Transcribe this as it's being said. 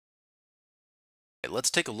let's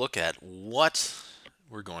take a look at what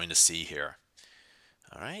we're going to see here.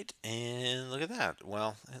 All right, and look at that.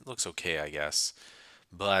 Well, it looks okay, I guess,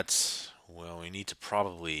 but well, we need to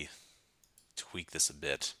probably tweak this a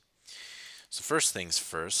bit. So first things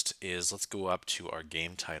first is let's go up to our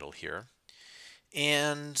game title here,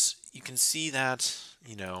 and you can see that,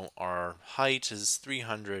 our height is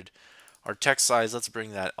 300. Our text size, let's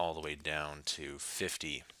bring that all the way down to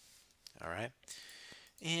 50. All right,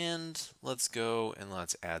 and let's go and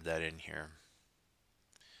let's add that in here.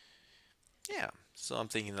 Yeah, so I'm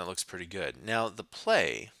thinking that looks pretty good. Now the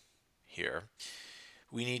play here,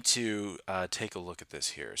 we need to take a look at this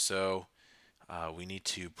here. So we need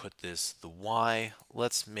to put this, the Y,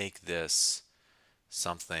 let's make this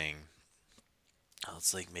something,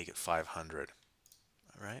 let's make it 500,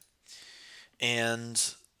 all right?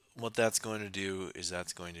 And what that's going to do is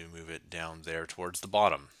that's going to move it down there towards the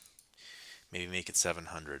bottom. Maybe make it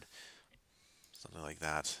 700, something like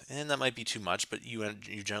that. And that might be too much, but you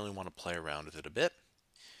generally want to play around with it a bit.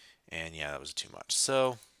 And yeah, that was too much.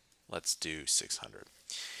 So let's do 600.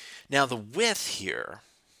 Now the width here,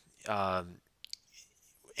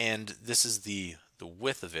 and this is the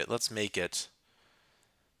width of it. Let's make it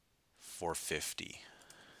 450.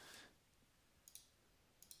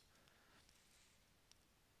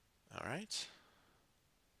 All right.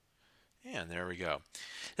 And there we go.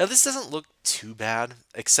 Now this doesn't look too bad,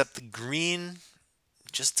 except the green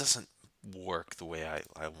just doesn't work the way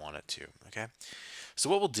I want it to. Okay. So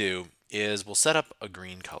what we'll do is we'll set up a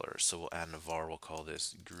green color. So we'll add a var. We'll call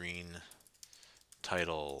this green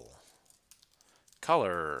title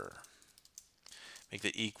color. Make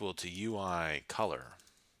that equal to UI color.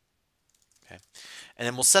 Okay. And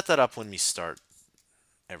then we'll set that up when we start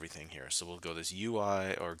everything here. So we'll go this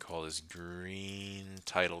UI, or call this green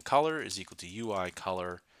title color is equal to UI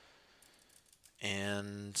color.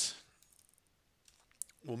 And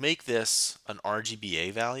we'll make this an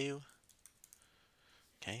RGBA value.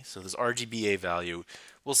 Okay, so this RGBA value,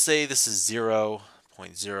 we'll say this is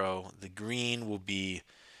 0.0. The green will be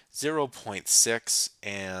 0.6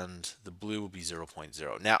 and the blue will be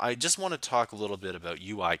 0.0. Now I just want to talk a little bit about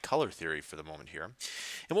UI color theory for the moment here.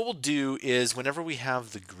 And what we'll do is whenever we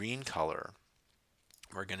have the green color,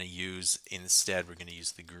 we're going to use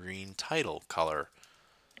the green title color.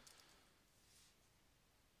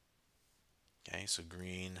 Okay, so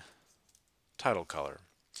green title color.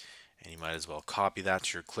 And you might as well copy that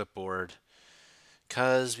to your clipboard,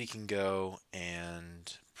 because we can go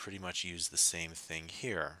and pretty much use the same thing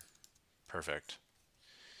here. Perfect.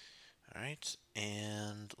 All right,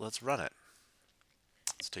 and let's run it.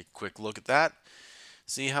 Let's take a quick look at that,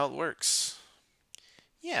 see how it works.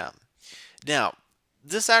 Yeah. Now,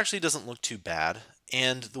 this actually doesn't look too bad,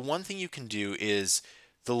 and the one thing you can do is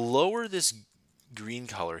the lower this green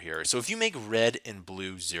color here, so if you make red and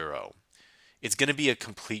blue 0, it's going to be a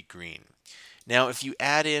complete green. Now, if you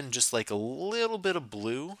add in just like a little bit of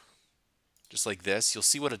blue, just like this, you'll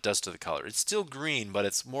see what it does to the color. It's still green, but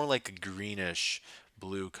it's more like a greenish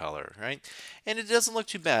blue color, right? And it doesn't look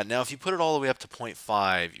too bad. Now, if you put it all the way up to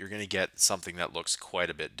 0.5, you're going to get something that looks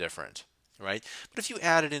quite a bit different, right? But if you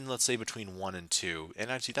add it in, let's say between 1 and 2,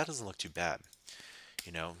 and actually that doesn't look too bad.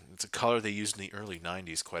 It's a color they used in the early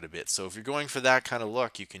 90s quite a bit. So if you're going for that kind of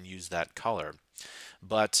look, you can use that color.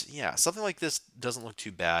 But yeah, something like this doesn't look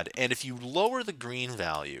too bad. And if you lower the green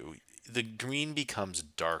value, the green becomes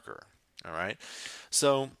darker. All right.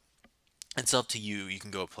 So it's up to you. You can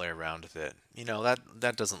go play around with it.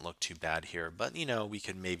 That doesn't look too bad here. But we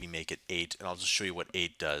could maybe make it 8, and I'll just show you what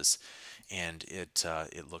 8 does. And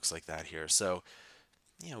it looks like that here. So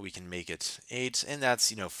we can make it 8, and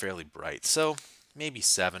that's fairly bright. So maybe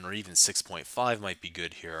 7 or even 6.5 might be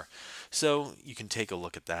good here. So you can take a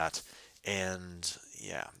look at that. And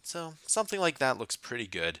yeah, so something like that looks pretty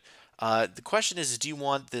good. The question is, do you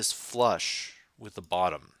want this flush with the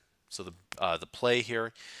bottom? So the play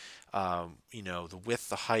here, the width,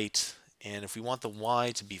 the height, and if we want the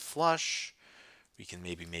Y to be flush, we can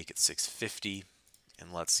maybe make it 650,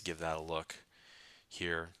 and let's give that a look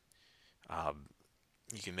here.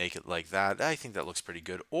 You can make it like that. I think that looks pretty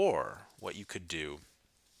good. Or what you could do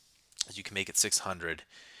is you can make it 600,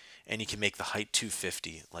 and you can make the height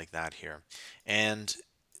 250 like that here. And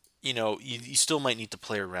you still might need to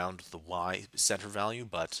play around with the Y center value,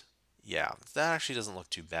 but yeah, that actually doesn't look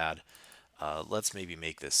too bad. Let's maybe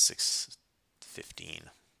make this 615.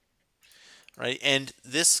 Right? And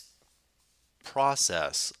this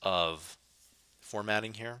process of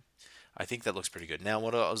formatting here, I think that looks pretty good. Now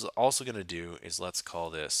what I was also going to do is let's call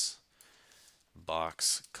this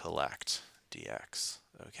box collect dx.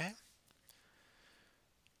 Okay?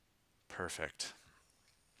 Perfect.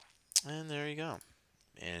 And there you go.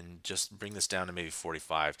 and just bring this down to maybe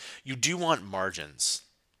 45. You do want margins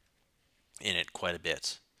in it quite a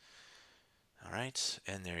bit. All right,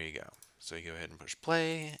 and there you go. So you go ahead and push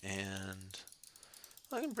play, and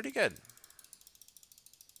looking pretty good.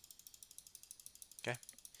 Okay,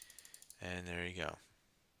 and there you go.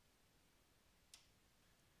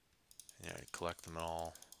 Yeah, collect them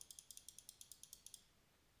all.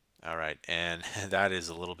 All right, and that is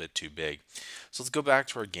a little bit too big. So let's go back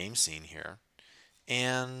to our game scene here,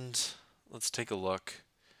 and let's take a look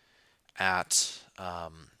at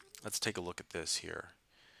this here.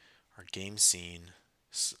 Our game scene.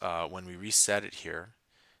 When we reset it here,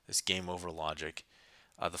 this game over logic,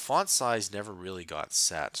 the font size never really got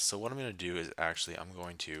set. So what I'm going to do is actually I'm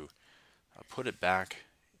going to put it back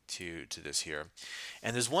to this here.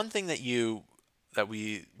 And there's one thing that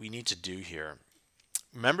we need to do here.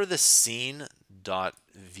 Remember the scene dot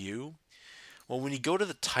view? Well, when you go to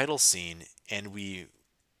the title scene and we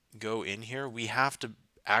go in here, we have to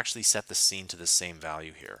actually set the scene to the same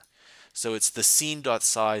value here. So it's the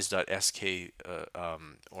scene.size.sk,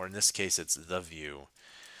 or in this case, it's the view.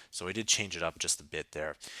 So I did change it up just a bit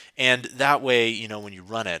there. And that way, you know, when you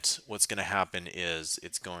run it, what's going to happen is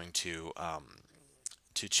it's going to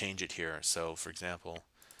change it here. So for example,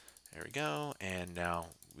 there we go. And now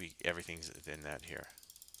everything's in that here.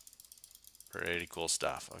 Pretty cool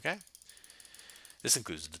stuff. Okay. This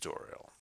concludes the tutorial.